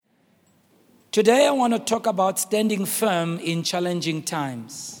Today I want to talk about standing firm in challenging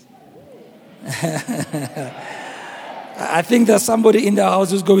times. I think there's somebody in the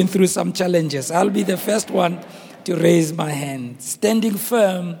house who's going through some challenges. I'll be the first one to raise my hand. Standing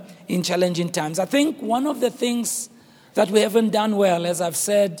firm in challenging times. I think one of the things that we haven't done well, as I've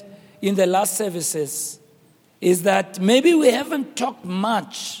said in the last services, is that maybe we haven't talked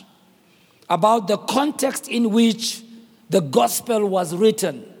much about the context in which the gospel was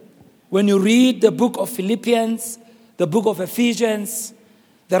written. When you read the book of Philippians, the book of Ephesians,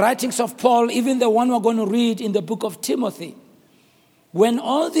 the writings of Paul, even the one we're going to read in the book of Timothy, when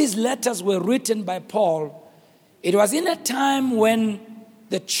all these letters were written by Paul, it was in a time when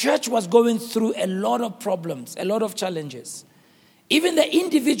the church was going through a lot of problems, a lot of challenges. Even the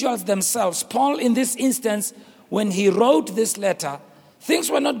individuals themselves, Paul in this instance, when he wrote this letter, things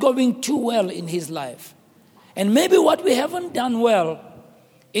were not going too well in his life. And maybe what we haven't done well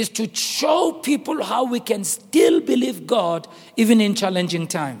is to show people how we can still believe God even in challenging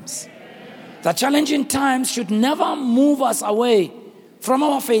times. The challenging times should never move us away from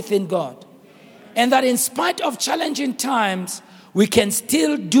our faith in God. And that in spite of challenging times, we can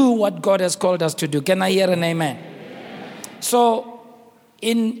still do what God has called us to do. Can I hear an amen? So,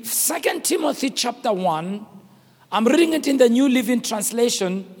 in 2 Timothy chapter 1, I'm reading it in the New Living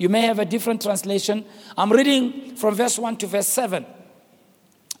Translation. You may have a different translation. I'm reading from verse 1 to verse 7.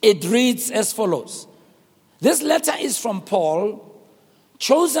 It reads as follows. This letter is from Paul,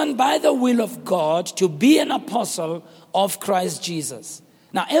 chosen by the will of God to be an apostle of Christ Jesus.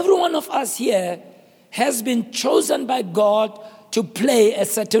 Now, every one of us here has been chosen by God to play a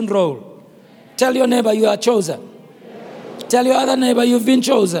certain role. Tell your neighbor you are chosen. Tell your other neighbor you've been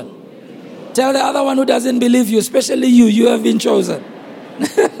chosen. Tell the other one who doesn't believe you, especially you have been chosen.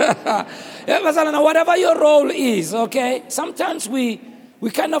 Whatever your role is, okay? Sometimes we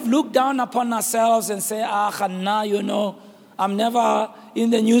kind of look down upon ourselves and say, I'm never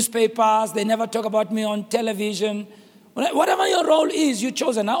in the newspapers. They never talk about me on television. Whatever your role is, you're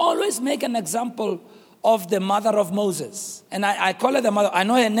chosen. I always make an example of the mother of Moses. And I call her the mother. I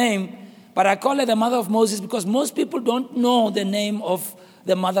know her name, but I call her the mother of Moses because most people don't know the name of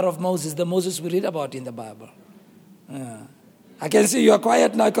the mother of Moses, the Moses we read about in the Bible. I can see you are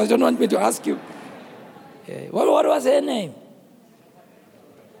quiet now because you don't want me to ask you. What was her name?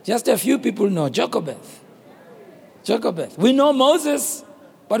 Just a few people know. Jochebed. We know Moses,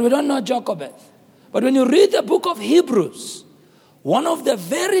 but we don't know Jochebed. But when you read the book of Hebrews, one of the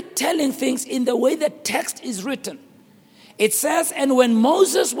very telling things in the way the text is written, it says, and when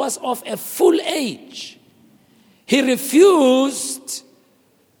Moses was of a full age, he refused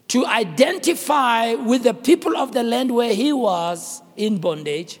to identify with the people of the land where he was in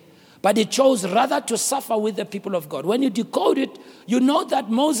bondage, but he chose rather to suffer with the people of God. When you decode it, you know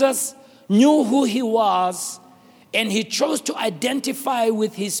that Moses knew who he was, and he chose to identify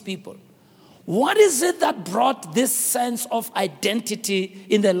with his people. What is it that brought this sense of identity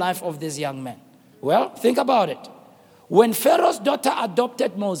in the life of this young man? Well, think about it. When Pharaoh's daughter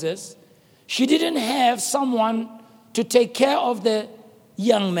adopted Moses, she didn't have someone to take care of the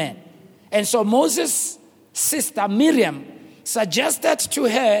young man. And so Moses' sister Miriam suggested to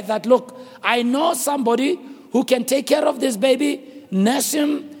her that, look, I know somebody who can take care of this baby, nurse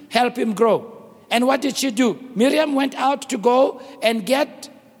him, help him grow. And what did she do? Miriam went out to go and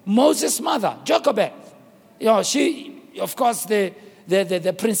get Moses' mother, Jochebed. She, of course,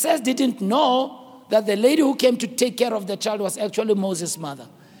 the princess didn't know that the lady who came to take care of the child was actually Moses' mother.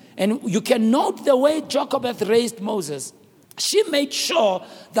 And you can note the way Jochebed raised Moses. She made sure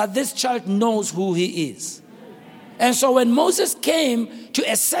that this child knows who he is. And so when Moses came to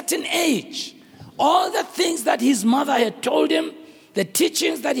a certain age, all the things that his mother had told him, the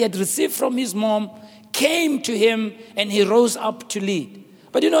teachings that he had received from his mom, came to him and he rose up to lead.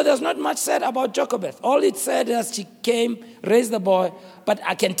 But there's not much said about Jochebed. All it said is she came, raised the boy. But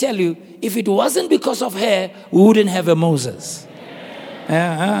I can tell you, if it wasn't because of her, we wouldn't have a Moses.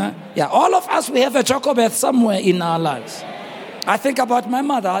 All of us, we have a Jochebed somewhere in our lives. I think about my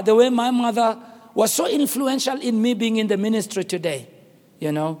mother, the way my mother was so influential in me being in the ministry today.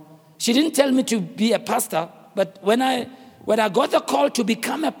 She didn't tell me to be a pastor, but when I got the call to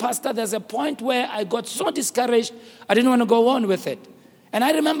become a pastor, there's a point where I got so discouraged, I didn't want to go on with it. And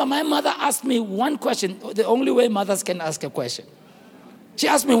I remember my mother asked me one question, the only way mothers can ask a question. She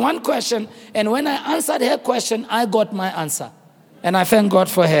asked me one question, and when I answered her question, I got my answer. And I thank God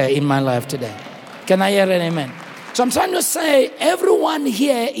for her in my life today. Can I hear an amen? So I'm trying to say, everyone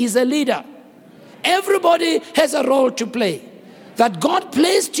here is a leader. Everybody has a role to play. That God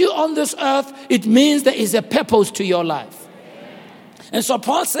placed you on this earth, it means there is a purpose to your life. And so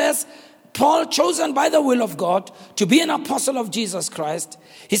Paul says, Paul, chosen by the will of God to be an apostle of Jesus Christ,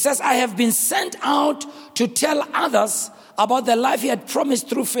 he says, I have been sent out to tell others about the life he had promised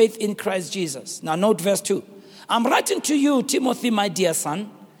through faith in Christ Jesus. Now note verse 2. I'm writing to you, Timothy, my dear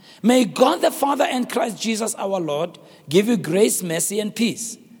son. May God the Father and Christ Jesus our Lord give you grace, mercy, and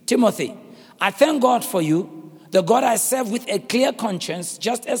peace. Timothy, I thank God for you, the God I serve with a clear conscience,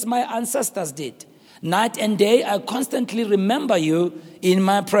 just as my ancestors did. Night and day I constantly remember you in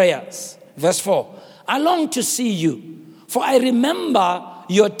my prayers. Verse 4. I long to see you, for I remember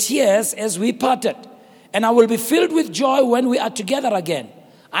your tears as we parted, and I will be filled with joy when we are together again.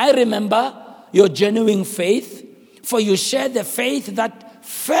 I remember your genuine faith, for you shared the faith that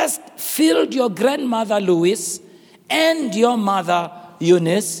first filled your grandmother Lois and your mother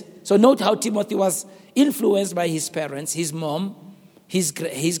Eunice. So note how Timothy was influenced by his parents, his mom, his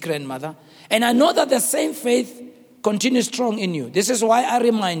grandmother. And I know that the same faith continues strong in you. This is why I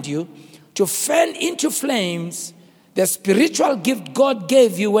remind you to fan into flames the spiritual gift God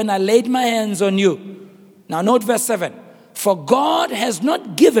gave you when I laid my hands on you. Now note verse 7. For God has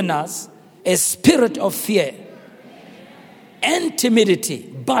not given us a spirit of fear and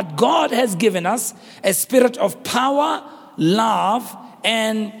timidity, but God has given us a spirit of power, love,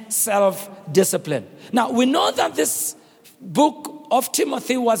 and self-discipline. Now we know that this book of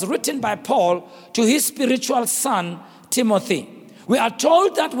Timothy was written by Paul to his spiritual son, Timothy. We are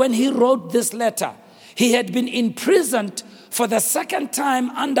told that when he wrote this letter, he had been imprisoned for the second time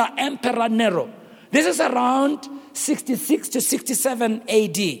under Emperor Nero. This is around 66 to 67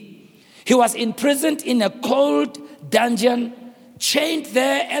 AD. He was imprisoned in a cold dungeon, chained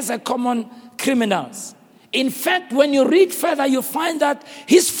there as a common criminal. In fact, when you read further, you find that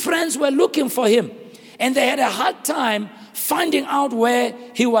his friends were looking for him, and they had a hard time finding out where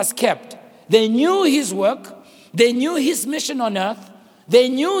he was kept. They knew his work. They knew his mission on earth. They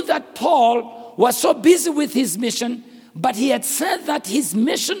knew that Paul was so busy with his mission, but he had said that his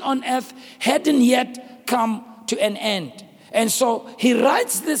mission on earth hadn't yet come to an end. And so he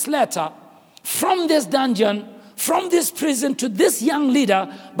writes this letter from this dungeon, from this prison, to this young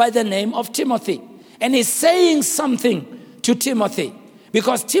leader by the name of Timothy. And he's saying something to Timothy,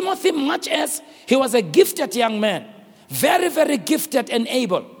 because Timothy, much as he was a gifted young man, very, very gifted and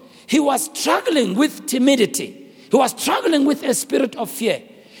able, he was struggling with timidity. He was struggling with a spirit of fear.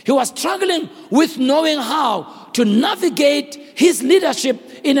 He was struggling with knowing how to navigate his leadership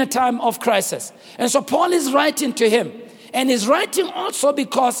in a time of crisis. And so Paul is writing to him. And he's writing also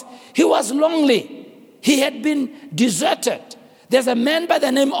because he was lonely. He had been deserted. There's a man by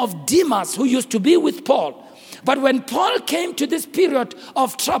the name of Demas who used to be with Paul. But when Paul came to this period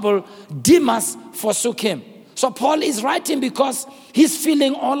of trouble, Demas forsook him. So Paul is writing because he's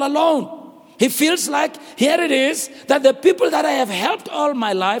feeling all alone. He feels like, here it is, that the people that I have helped all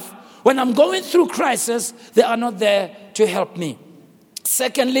my life, when I'm going through crisis, they are not there to help me.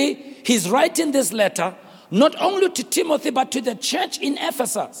 Secondly, he's writing this letter not only to Timothy, but to the church in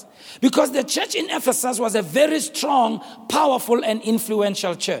Ephesus. Because the church in Ephesus was a very strong, powerful, and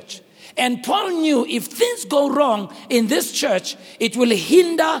influential church. And Paul knew if things go wrong in this church, it will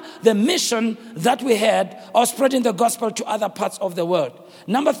hinder the mission that we had of spreading the gospel to other parts of the world.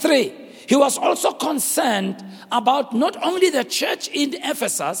 Number 3, he was also concerned about not only the church in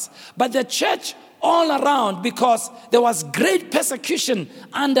Ephesus, but the church all around, because there was great persecution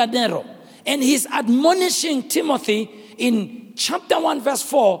under Nero. And he's admonishing Timothy in chapter 1, verse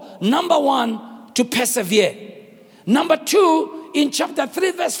 4, number 1, to persevere. Number 2, in chapter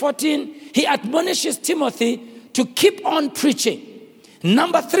 3, verse 14, he admonishes Timothy to keep on preaching.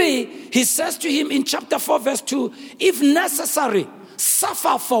 Number 3, he says to him in chapter 4, verse 2, if necessary,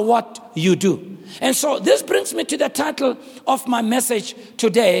 suffer for what you do. And so this brings me to the title of my message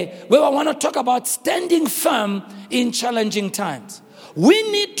today, where I want to talk about standing firm in challenging times.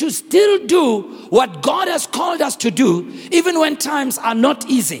 We need to still do what God has called us to do, even when times are not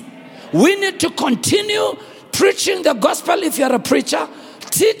easy. We need to continue preaching the gospel if you are a preacher,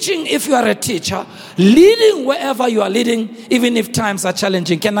 teaching if you are a teacher, leading wherever you are leading, even if times are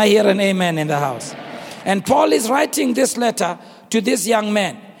challenging. Can I hear an amen in the house? And Paul is writing this letter to this young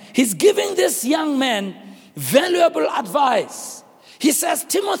man. He's giving this young man valuable advice. He says,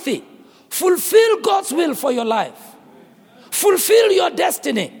 Timothy, fulfill God's will for your life. Fulfill your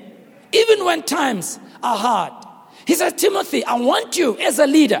destiny, even when times are hard. He says, Timothy, I want you as a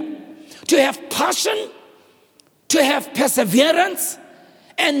leader to have passion, to have perseverance,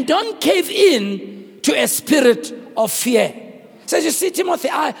 and don't cave in to a spirit of fear. He says, you see, Timothy,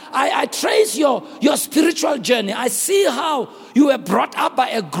 I trace your spiritual journey. I see how you were brought up by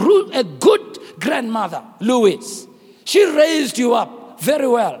a good grandmother, Lois. She raised you up very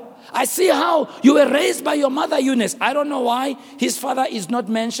well. I see how you were raised by your mother Eunice. I don't know why his father is not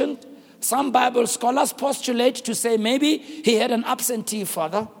mentioned. Some Bible scholars postulate to say maybe he had an absentee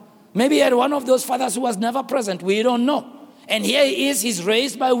father. Maybe he had one of those fathers who was never present. We don't know. And here he is, he's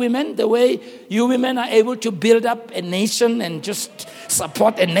raised by women, the way you women are able to build up a nation and just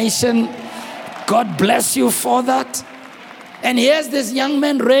support a nation. God bless you for that. And here's this young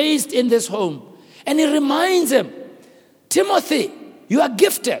man raised in this home. And he reminds him, Timothy, you are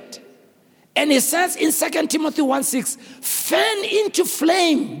gifted. And he says in 2 Timothy 1:6, fan into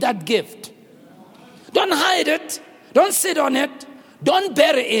flame that gift. Don't hide it. Don't sit on it. Don't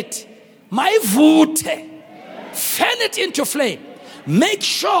bury it. Maivute. Fan it into flame. Make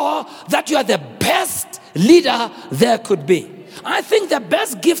sure that you are the best leader there could be. I think the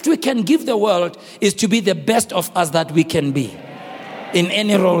best gift we can give the world is to be the best of us that we can be in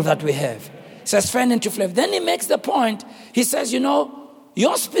any role that we have. He says fan into flame. Then he makes the point. He says,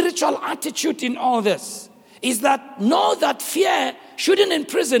 your spiritual attitude in all this is that know that fear shouldn't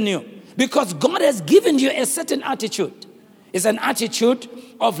imprison you, because God has given you a certain attitude. It's an attitude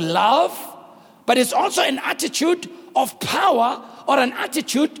of love, but it's also an attitude of power or an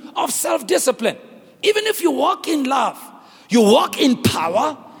attitude of self-discipline. Even if you walk in love, you walk in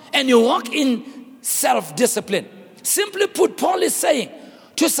power and you walk in self-discipline. Simply put, Paul is saying,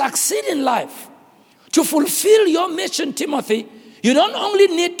 to succeed in life, to fulfill your mission, Timothy, you don't only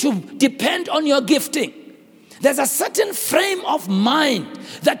need to depend on your gifting. There's a certain frame of mind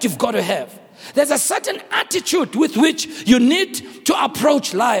that you've got to have. There's a certain attitude with which you need to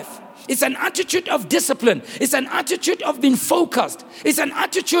approach life. It's an attitude of discipline. It's an attitude of being focused. It's an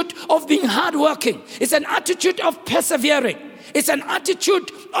attitude of being hardworking. It's an attitude of persevering. It's an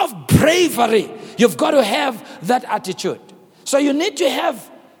attitude of bravery. You've got to have that attitude. So you need to have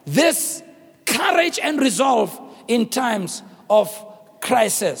this courage and resolve in times of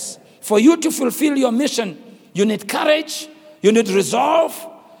crisis. For you to fulfill your mission, you need courage, you need resolve,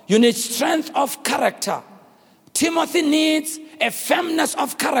 you need strength of character. Timothy needs a firmness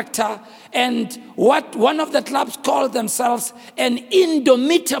of character and what one of the clubs call themselves an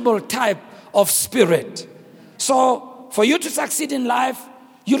indomitable type of spirit. So for you to succeed in life,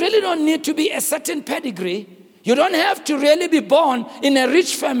 you really don't need to be a certain pedigree. You don't have to really be born in a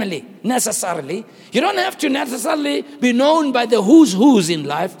rich family necessarily. You don't have to necessarily be known by the who's in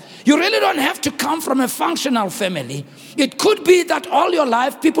life. You really don't have to come from a functional family. It could be that all your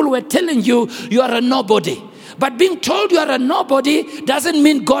life people were telling you you are a nobody. But being told you are a nobody doesn't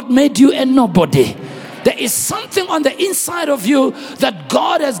mean God made you a nobody. There is something on the inside of you that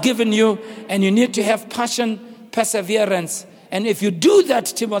God has given you, and you need to have passion, perseverance. And if you do that,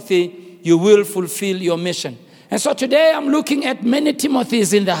 Timothy, you will fulfill your mission. And so today I'm looking at many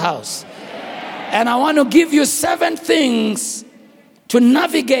Timothys in the house. And I want to give you 7 things to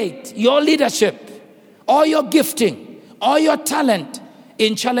navigate your leadership or your gifting or your talent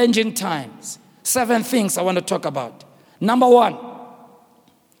in challenging times. 7 things I want to talk about. Number 1,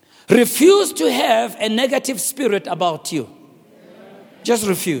 refuse to have a negative spirit about you. Just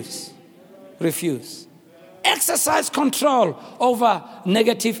refuse. Refuse. Exercise control over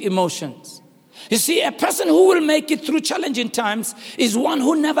negative emotions. You see, a person who will make it through challenging times is one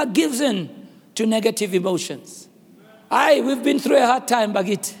who never gives in to negative emotions. We've been through a hard time,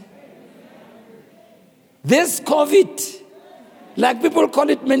 Bagit. This COVID, like people call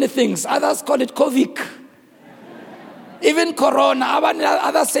it many things, others call it COVID. Even Corona,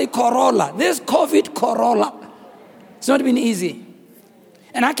 others say Corolla. This COVID Corolla. It's not been easy.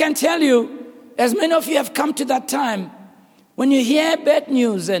 And I can tell you, as many of you have come to that time, when you hear bad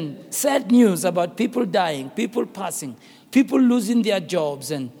news and sad news about people dying, people passing, people losing their jobs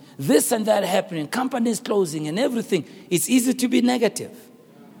and this and that happening, companies closing and everything, it's easy to be negative.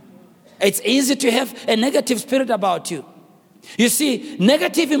 It's easy to have a negative spirit about you. You see,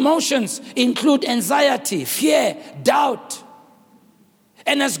 negative emotions include anxiety, fear, doubt.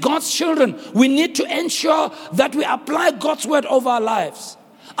 And as God's children, we need to ensure that we apply God's word over our lives.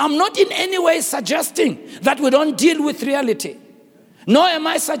 I'm not in any way suggesting that we don't deal with reality. Nor am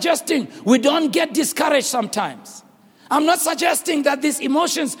I suggesting we don't get discouraged sometimes. I'm not suggesting that these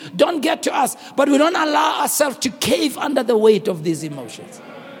emotions don't get to us, but we don't allow ourselves to cave under the weight of these emotions.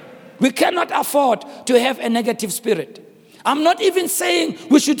 We cannot afford to have a negative spirit. I'm not even saying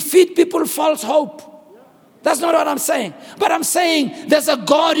we should feed people false hope. That's not what I'm saying. But I'm saying there's a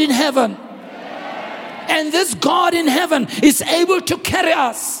God in heaven. And this God in heaven is able to carry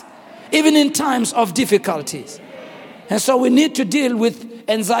us even in times of difficulties. And so we need to deal with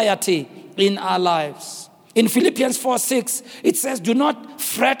anxiety in our lives. In Philippians 4:6, it says, do not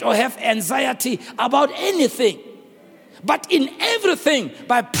fret or have anxiety about anything, But in everything,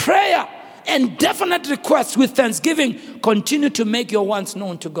 by prayer and definite requests with thanksgiving, continue to make your wants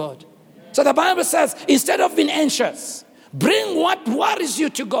known to God. So the Bible says, instead of being anxious, bring what worries you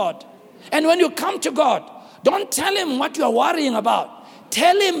to God. And when you come to God, don't tell him what you are worrying about.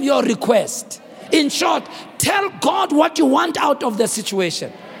 Tell him your request. In short, tell God what you want out of the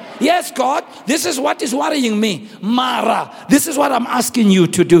situation. Yes, God, this is what is worrying me. Mara, this is what I'm asking you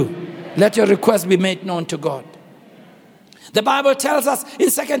to do. Let your request be made known to God. The Bible tells us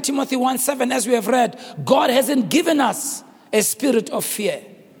in 2 Timothy 1:7, as we have read, God hasn't given us a spirit of fear.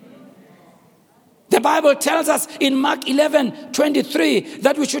 The Bible tells us in Mark 11:23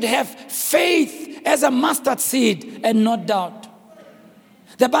 that we should have faith as a mustard seed and not doubt.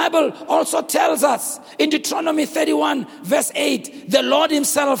 The Bible also tells us in Deuteronomy 31:8, the Lord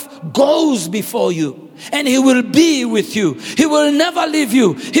himself goes before you and he will be with you. He will never leave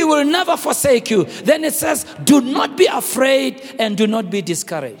you. He will never forsake you. Then it says, do not be afraid and do not be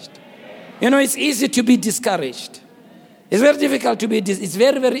discouraged. You know, it's easy to be discouraged. It's very difficult to be, it's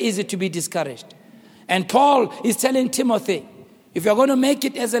very, very easy to be discouraged. And Paul is telling Timothy, if you're going to make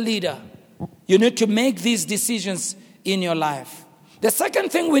it as a leader, you need to make these decisions in your life. The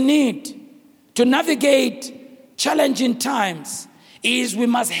second thing we need to navigate challenging times is we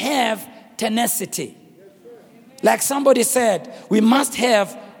must have tenacity. Like somebody said, we must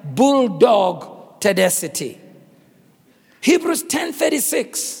have bulldog tenacity. Hebrews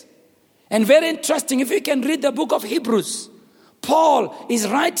 10:36. And very interesting, if you can read the book of Hebrews, Paul is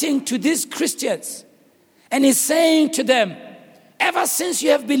writing to these Christians and he's saying to them, ever since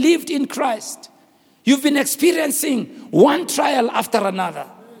you have believed in Christ, you've been experiencing one trial after another.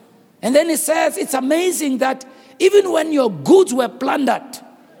 And then he says, it's amazing that even when your goods were plundered,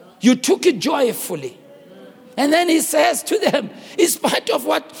 you took it joyfully. And then he says to them, in spite of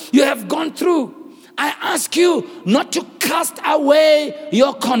what you have gone through, I ask you not to cast away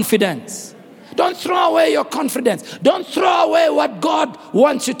your confidence. Don't throw away your confidence. Don't throw away what God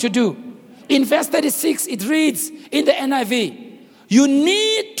wants you to do. In verse 36, it reads in the NIV, you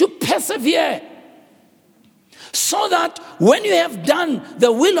need to persevere so that when you have done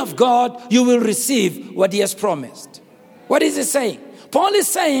the will of God, you will receive what he has promised. What is he saying? Paul is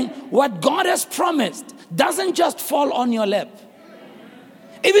saying what God has promised doesn't just fall on your lap.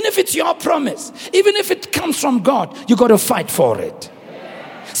 Even if it's your promise, even if it comes from God, you got to fight for it.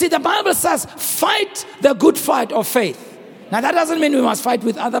 See, the Bible says, fight the good fight of faith. Now, that doesn't mean we must fight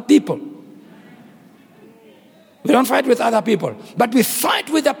with other people. We don't fight with other people, but we fight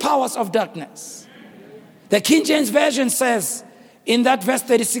with the powers of darkness. The King James Version says in that verse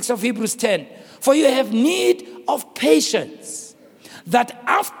 36 of Hebrews 10, for you have need of patience, that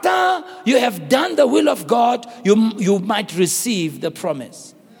after you have done the will of God, you might receive the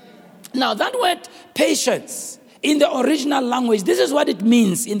promise. Now, that word patience, in the original language, this is what it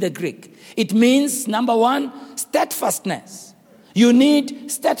means in the Greek. It means, number one, steadfastness. You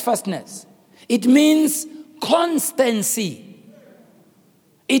need steadfastness. It means constancy.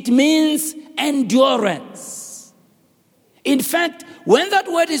 It means endurance. In fact, when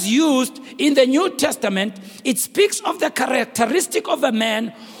that word is used in the New Testament, it speaks of the characteristic of a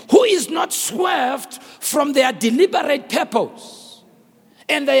man who is not swerved from their deliberate purpose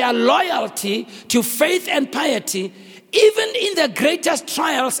and their loyalty to faith and piety, even in the greatest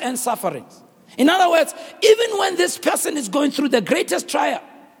trials and sufferings. In other words, even when this person is going through the greatest trial,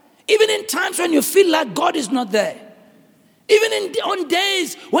 even in times when you feel like God is not there, even on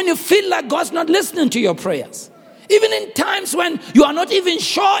days when you feel like God's not listening to your prayers, even in times when you are not even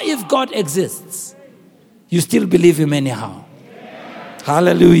sure if God exists, you still believe him anyhow.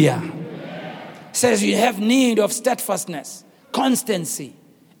 Hallelujah. Says you have need of steadfastness, constancy,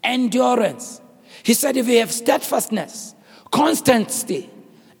 endurance. He said if you have steadfastness, constancy,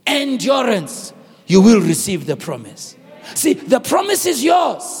 endurance, you will receive the promise. See, the promise is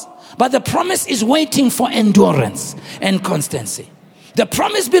yours, but the promise is waiting for endurance and constancy. The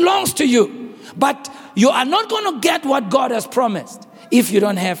promise belongs to you, but you are not going to get what God has promised if you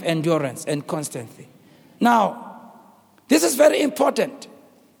don't have endurance and constancy. Now, this is very important.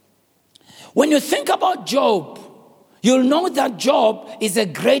 When you think about Job, you'll know that Job is a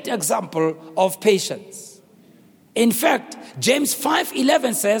great example of patience. In fact, James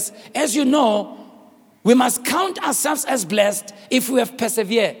 5:11 says, as you know, we must count ourselves as blessed if we have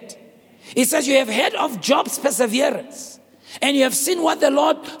persevered. It says you have heard of Job's perseverance and you have seen what the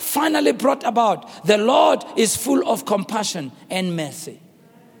Lord finally brought about. The Lord is full of compassion and mercy.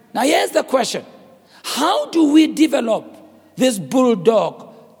 Now here's the question. How do we develop this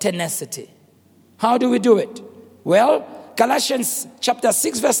bulldog tenacity? How do we do it? Well, Galatians chapter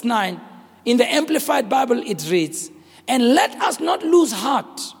 6 verse 9, in the Amplified Bible it reads, And let us not lose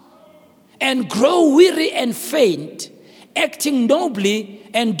heart and grow weary and faint, acting nobly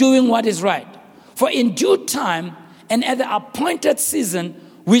and doing what is right. For in due time and at the appointed season,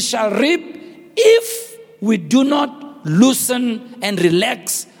 we shall reap if we do not loosen and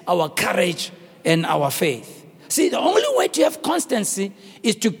relax our courage and our faith. See, the only way to have constancy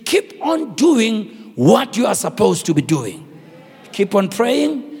is to keep on doing what you are supposed to be doing. Keep on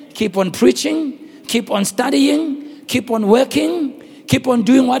praying, keep on preaching, keep on studying, keep on working, keep on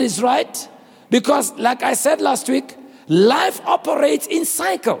doing what is right. Because, like I said last week, life operates in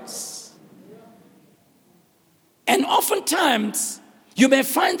cycles. And oftentimes, you may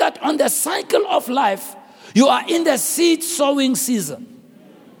find that on the cycle of life, you are in the seed sowing season.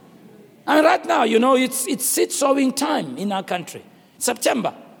 And right now, it's seed sowing time in our country.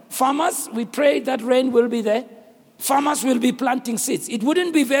 September. Farmers, we pray that rain will be there. Farmers will be planting seeds. It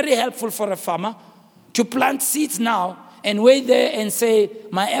wouldn't be very helpful for a farmer to plant seeds now and wait there and say,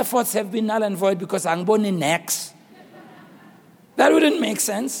 my efforts have been null and void because I'm born in next. That wouldn't make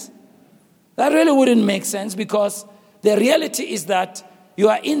sense. That really wouldn't make sense, because the reality is that you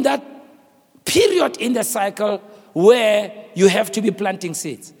are in that period in the cycle where you have to be planting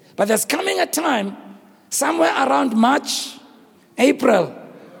seeds. But there's coming a time, somewhere around March, April,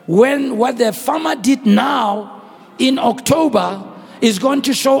 when what the farmer did now in October is going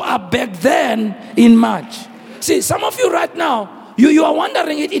to show up back then in March. See, some of you right now, you are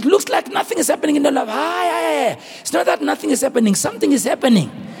wondering, it looks like nothing is happening in the life. It's not that nothing is happening. Something is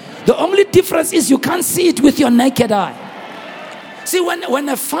happening. The only difference is you can't see it with your naked eye. See, when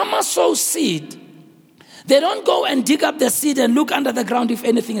a farmer sows seed, they don't go and dig up the seed and look under the ground if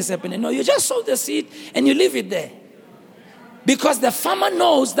anything is happening. No, you just sow the seed and you leave it there. Because the farmer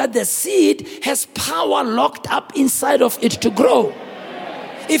knows that the seed has power locked up inside of it to grow.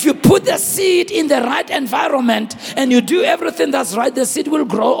 If you put the seed in the right environment and you do everything that's right, the seed will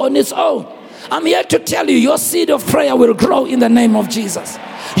grow on its own. I'm here to tell you, your seed of prayer will grow in the name of Jesus.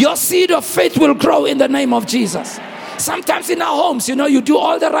 Your seed of faith will grow in the name of Jesus. Sometimes in our homes, you do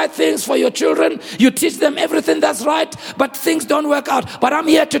all the right things for your children. You teach them everything that's right, but things don't work out. But I'm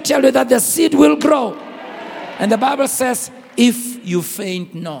here to tell you that the seed will grow. And the Bible says, if you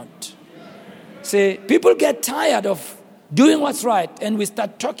faint not. See, people get tired of doing what's right, and we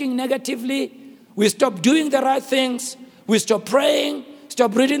start talking negatively. We stop doing the right things. We stop praying,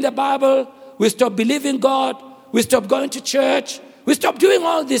 stop reading the Bible. We stop believing God. We stop going to church. We stop doing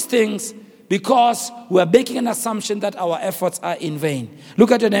all these things because we're making an assumption that our efforts are in vain.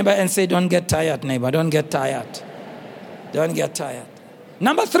 Look at your neighbor and say, don't get tired, neighbor. Don't get tired. Don't get tired.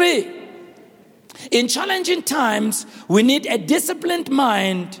 Number 3, in challenging times, we need a disciplined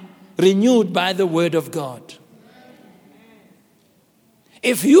mind renewed by the Word of God.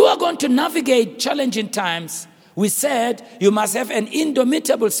 If you are going to navigate challenging times, we said you must have an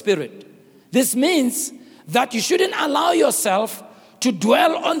indomitable spirit. This means that you shouldn't allow yourself to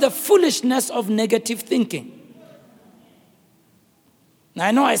dwell on the foolishness of negative thinking. Now,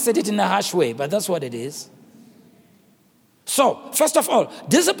 I know I said it in a harsh way, but that's what it is. So, first of all,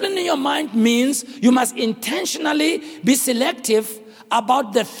 disciplining your mind means you must intentionally be selective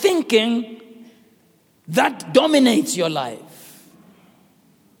about the thinking that dominates your life.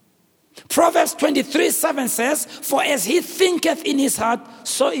 Proverbs 23:7 says, for as he thinketh in his heart,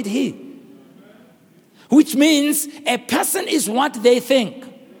 so is he. Which means a person is what they think.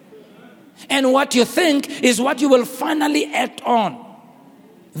 And what you think is what you will finally act on.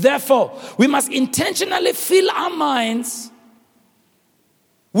 Therefore, we must intentionally fill our minds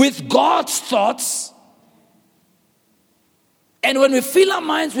with God's thoughts. And when we fill our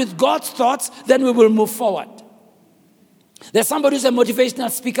minds with God's thoughts, then we will move forward. There's somebody who's a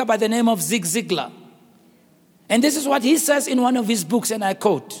motivational speaker by the name of Zig Ziglar. And this is what he says in one of his books, and I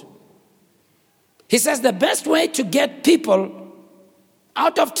quote. He says, the best way to get people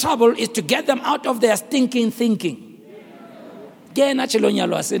out of trouble is to get them out of their stinking thinking. The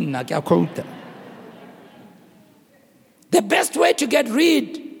best way to get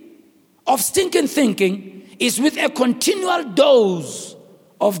rid of stinking thinking is with a continual dose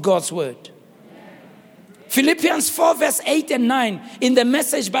of God's word. Philippians 4 verse 8 and 9 in the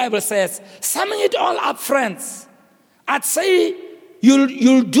Message Bible says, summing it all up, friends, I'd say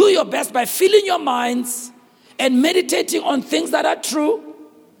you'll do your best by filling your minds and meditating on things that are true,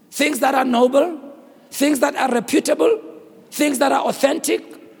 things that are noble, things that are reputable, things that are authentic,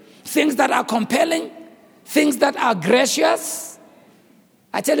 things that are compelling, things that are gracious.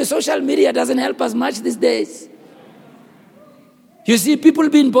 I tell you, social media doesn't help us much these days. You see people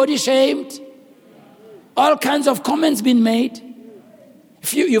being body shamed, all kinds of comments being made.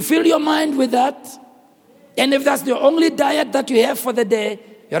 If you fill your mind with that, And if that's the only diet that you have for the day,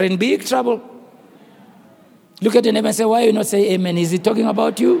 you're in big trouble. Look at your neighbor and say, why are you not saying amen? Is he talking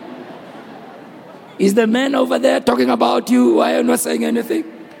about you? Is the man over there talking about you? Why are you not saying anything?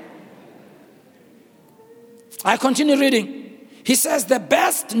 I continue reading. He says, the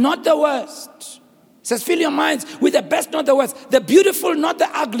best, not the worst. He says, fill your minds with the best, not the worst. The beautiful, not the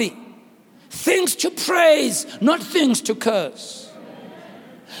ugly. Things to praise, not things to curse.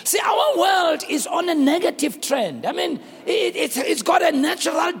 See, our world is on a negative trend. I mean, it's got a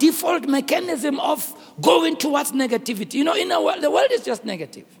natural default mechanism of going towards negativity. You know, in our world, the world is just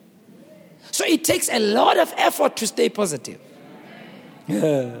negative. So it takes a lot of effort to stay positive.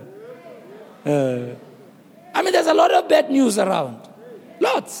 I mean, there's a lot of bad news around.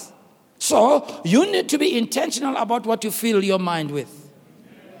 Lots. So you need to be intentional about what you fill your mind with.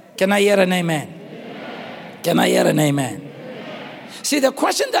 Can I hear an amen? Can I hear an amen? See, the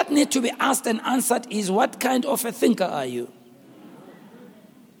question that needs to be asked and answered is, what kind of a thinker are you?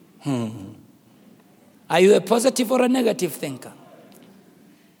 Are you a positive or a negative thinker?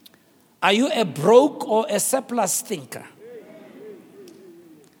 Are you a broke or a surplus thinker?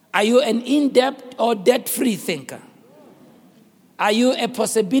 Are you an in-debt or debt-free thinker? Are you a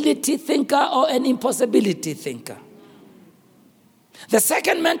possibility thinker or an impossibility thinker? The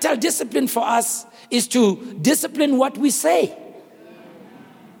second mental discipline for us is to discipline what we say.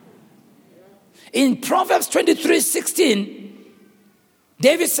 In Proverbs 23:16,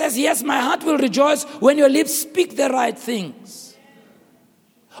 David says, yes, my heart will rejoice when your lips speak the right things.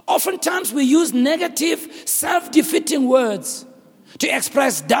 Oftentimes we use negative, self-defeating words to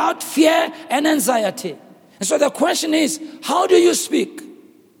express doubt, fear, and anxiety. And so the question is, how do you speak?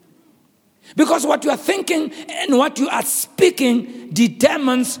 Because what you are thinking and what you are speaking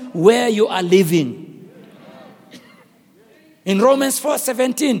determines where you are living. In Romans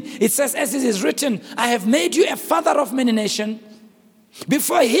 4:17, it says, as it is written, I have made you a father of many nations,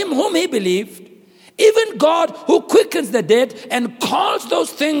 before him whom he believed, even God who quickens the dead and calls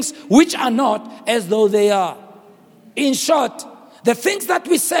those things which are not as though they are. In short, the things that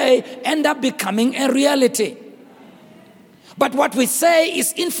we say end up becoming a reality. But what we say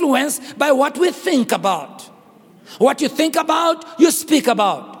is influenced by what we think about. What you think about, you speak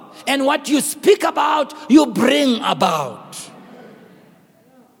about. And what you speak about, you bring about.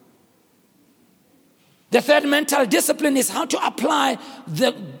 The third mental discipline is how to apply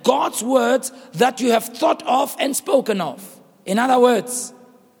the God's words that you have thought of and spoken of. In other words,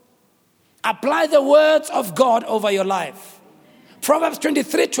 apply the words of God over your life. Proverbs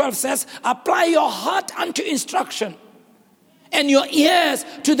 23:12 says, apply your heart unto instruction and your ears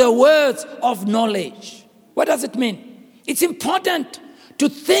to the words of knowledge. What does it mean? It's important to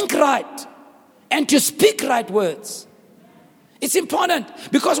think right and to speak right words. It's important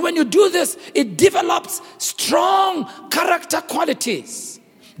because when you do this, it develops strong character qualities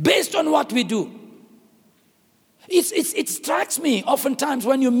based on what we do. It strikes me oftentimes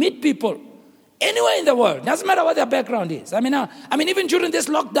when you meet people anywhere in the world, doesn't matter what their background is. I mean, even during this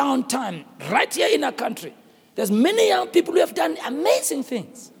lockdown time, right here in our country, there's many young people who have done amazing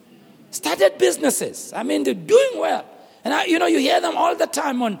things, started businesses. I mean, they're doing well. And you hear them all the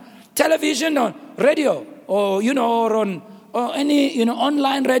time on television, on radio, or or any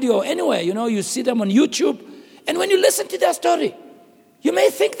online radio, anywhere. You see them on YouTube, and when you listen to their story, you may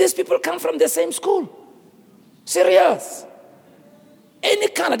think these people come from the same school. Serious. Any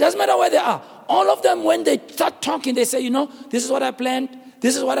color, doesn't matter where they are. All of them, when they start talking, they say, this is what I planned.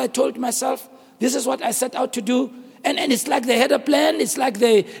 This is what I told myself. This is what I set out to do. And it's like they had a plan. It's like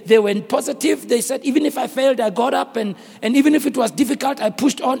they went positive. They said, even if I failed, I got up. And even if it was difficult, I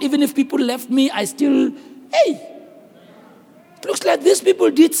pushed on. Even if people left me, I still, it looks like these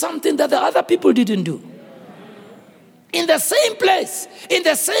people did something that the other people didn't do. In the same place, in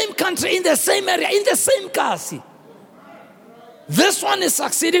the same country, in the same area, in the same car seat. This one is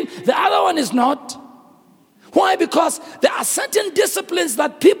succeeding, the other one is not. Why? Because there are certain disciplines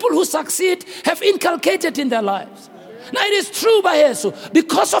that people who succeed have inculcated in their lives. Now it is true, Bayesu,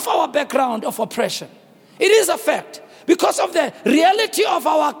 because of our background of oppression. It is a fact. Because of the reality of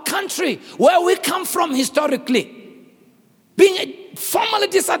our country, where we come from historically. Being formerly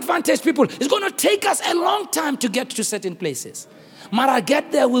disadvantaged people, it's going to take us a long time to get to certain places. Mara,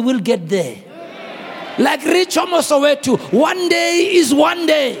 get there, we will get there. Like Rich Soweto, one day is one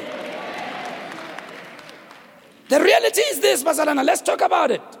day. The reality is this, Bazalana, let's talk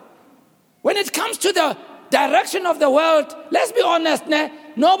about it. When it comes to the direction of the world, let's be honest,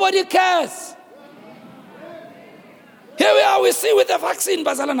 nobody cares. Here we are, we see with the vaccine,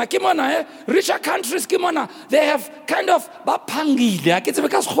 Bazalana, Kimona, richer countries, Kimona, they have kind of bapangile.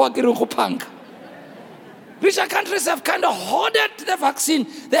 Richer countries have kind of hoarded the vaccine.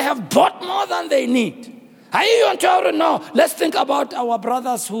 They have bought more than they need. I hear you on Twitter now. Let's think about our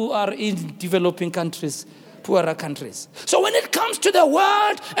brothers who are in developing countries, poorer countries. So when it comes to the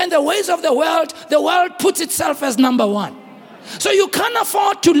world and the ways of the world puts itself as number one. So you can't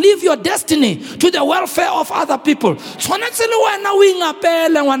afford to leave your destiny to the welfare of other people. You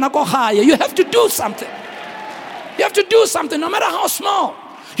have to do something. You have to do something, no matter how small.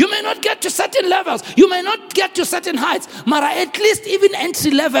 You may not get to certain levels. You may not get to certain heights. But at least even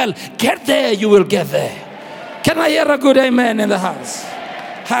entry level, get there, you will get there. Can I hear a good amen in the house?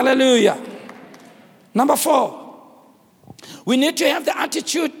 Hallelujah. Number 4, we need to have the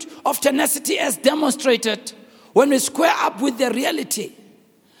attitude of tenacity as demonstrated when we square up with the reality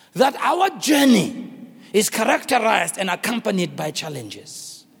that our journey is characterized and accompanied by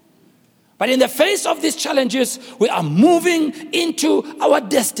challenges. But in the face of these challenges, we are moving into our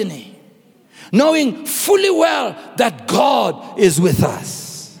destiny, knowing fully well that God is with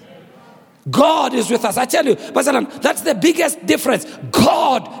us. God is with us. I tell you, that's the biggest difference.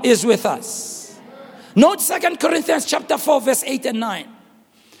 God is with us. Note 2 Corinthians chapter 4, verse 8 and 9.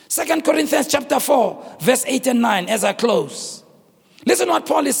 2 Corinthians chapter 4, verse 8 and 9 as I close. Listen what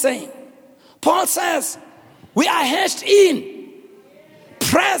Paul is saying. Paul says, we are hedged in,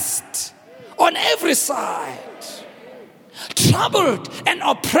 pressed on every side, troubled and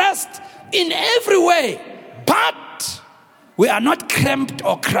oppressed in every way, but we are not cramped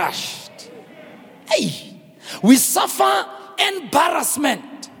or crushed. Hey, we suffer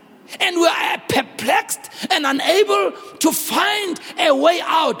embarrassment and we are perplexed and unable to find a way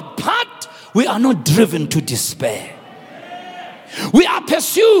out, but we are not driven to despair. We are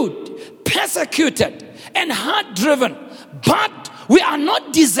pursued, persecuted, and hard driven, but we are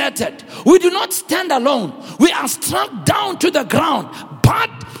not deserted. We do not stand alone. We are struck down to the ground, but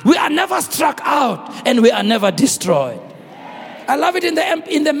we are never struck out and we are never destroyed. I love it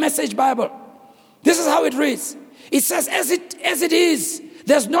in the Message Bible. This is how it reads. It says, as it is,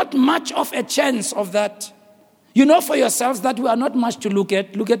 there's not much of a chance of that. You know for yourselves that we are not much to look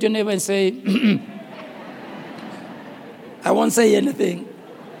at. Look at your neighbor and say, I won't say anything.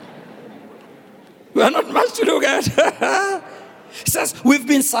 We are not much to look at. It says, we've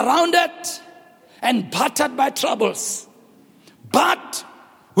been surrounded and battered by troubles, but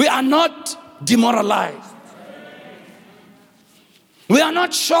we are not demoralized. We are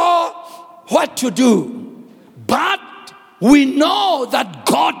not sure what to do, but we know that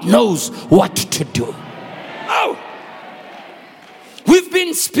God knows what to do. Oh, we've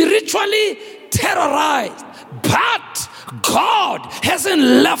been spiritually terrorized, but God hasn't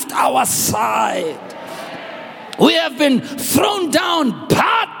left our side. We have been thrown down,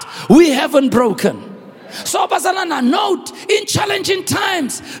 but we haven't broken. So, Bazalana, note, in challenging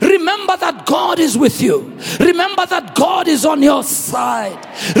times, remember that God is with you. Remember that God is on your side.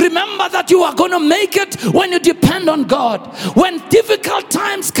 Remember that you are going to make it when you depend on God. When difficult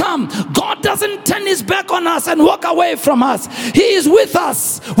times come, God doesn't turn his back on us and walk away from us. He is with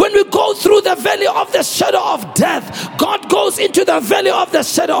us. When we go through the valley of the shadow of death, God goes into the valley of the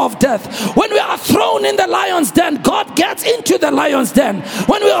shadow of death. When we are thrown in the lion's den, God gets into the lion's den.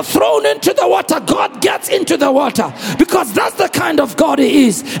 When we are thrown into the water, God gets into the water, because that's the kind of God he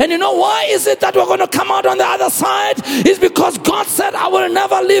is. And you know why is it that we're going to come out on the other side? It's because God said, I will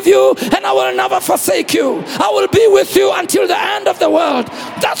never leave you and I will never forsake you. I will be with you until the end of the world.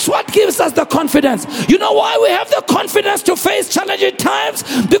 That's what gives us the confidence. You know why we have the confidence to face challenging times?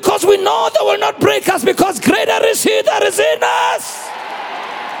 Because we know they will not break us, because greater is he that is in us.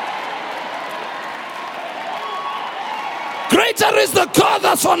 Greater is the God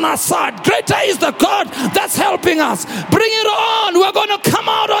that's on our side. Greater is the God that's helping us. Bring it on. We're going to come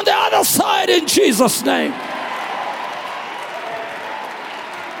out on the other side in Jesus' name.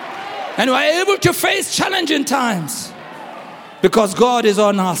 And we're able to face challenging times because God is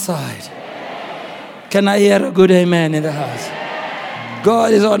on our side. Can I hear a good amen in the house?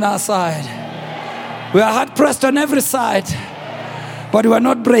 God is on our side. We are hard pressed on every side, but we are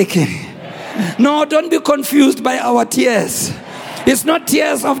not breaking. No, don't be confused by our tears. It's not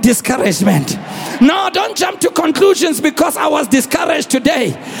tears of discouragement. No, don't jump to conclusions because I was discouraged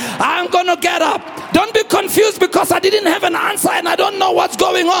today. I'm going to get up. Don't be confused because I didn't have an answer and I don't know what's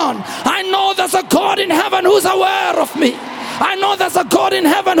going on. I know there's a God in heaven who's aware of me. I know there's a God in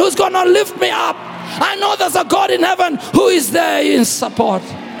heaven who's going to lift me up. I know there's a God in heaven who is there in support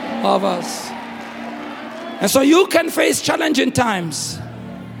of us. And so you can face challenging times,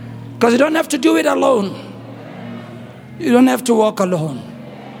 because you don't have to do it alone. You don't have to walk alone.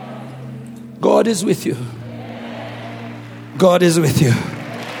 God is with you. God is with you.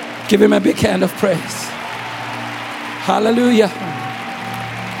 Give him a big hand of praise. Hallelujah.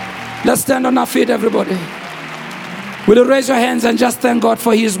 Let's stand on our feet, everybody. Will you raise your hands and just thank God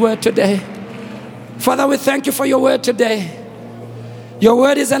for His word today? Father, we thank you for your word today. Your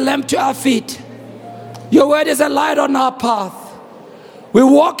word is a lamp to our feet. Your word is a light on our path. We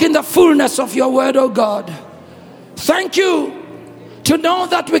walk in the fullness of your word, oh God. Thank you to know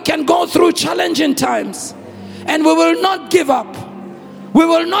that we can go through challenging times and we will not give up. We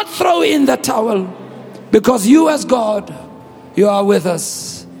will not throw in the towel because you as God, you are with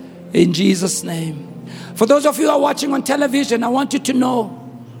us. In Jesus' name. For those of you who are watching on television, I want you to know,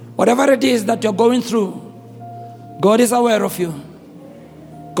 whatever it is that you're going through, God is aware of you.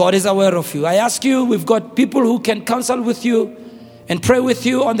 God is aware of you. I ask you, we've got people who can counsel with you and pray with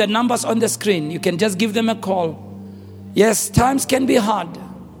you on the numbers on the screen. You can just give them a call. Yes, times can be hard.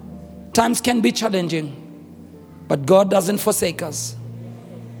 Times can be challenging. But God doesn't forsake us.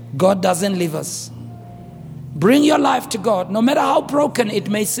 God doesn't leave us. Bring your life to God, no matter how broken it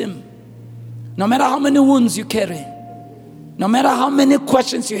may seem. No matter how many wounds you carry. No matter how many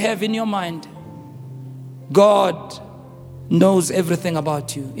questions you have in your mind. God knows everything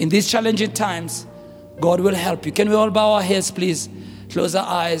about you. In these challenging times, God will help you. Can we all bow our heads, please? Close our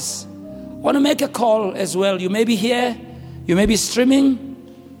eyes. I want to make a call as well. You may be here. You may be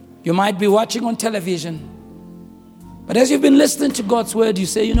streaming. You might be watching on television. But as you've been listening to God's word, you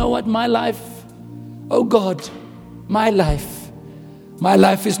say, you know what? My life, oh God, my life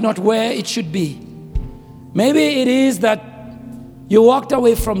is not where it should be. Maybe it is that you walked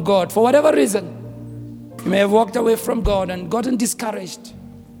away from God for whatever reason. You may have walked away from God and gotten discouraged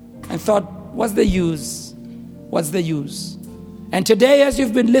and thought, what's the use? What's the use? And today, as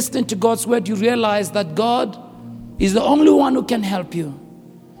you've been listening to God's word, you realize that God is the only one who can help you.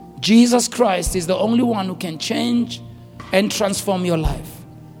 Jesus Christ is the only one who can change and transform your life.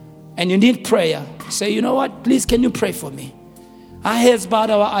 And you need prayer. Say, you know what? Please, can you pray for me? Our heads bowed,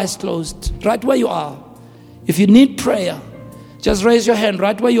 our eyes closed, right where you are. If you need prayer, just raise your hand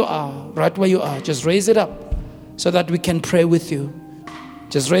right where you are. Right where you are. Just raise it up so that we can pray with you.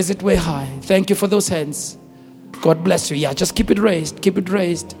 Just raise it way high. Thank you for those hands. God bless you. Yeah, just keep it raised. Keep it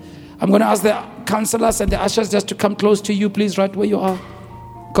raised. I'm going to ask the counselors and the ushers just to come close to you, please, right where you are.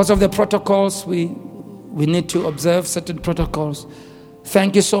 Because of the protocols, we need to observe certain protocols.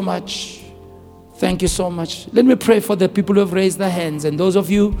 Thank you so much. Thank you so much. Let me pray for the people who have raised their hands. And those of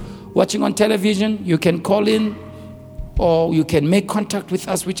you watching on television, you can call in or you can make contact with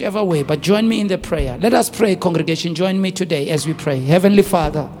us whichever way. But join me in the prayer. Let us pray, congregation. Join me today as we pray. Heavenly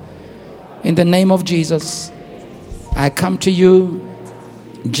Father, in the name of Jesus, I come to you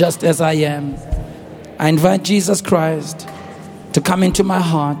just as I am. I invite Jesus Christ to come into my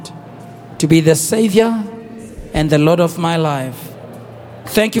heart, to be the Savior and the Lord of my life.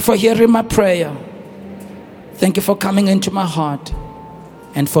 Thank you for hearing my prayer. Thank you for coming into my heart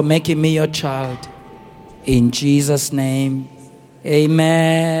and for making me your child. In Jesus' name,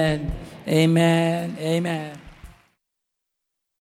 amen, amen, amen.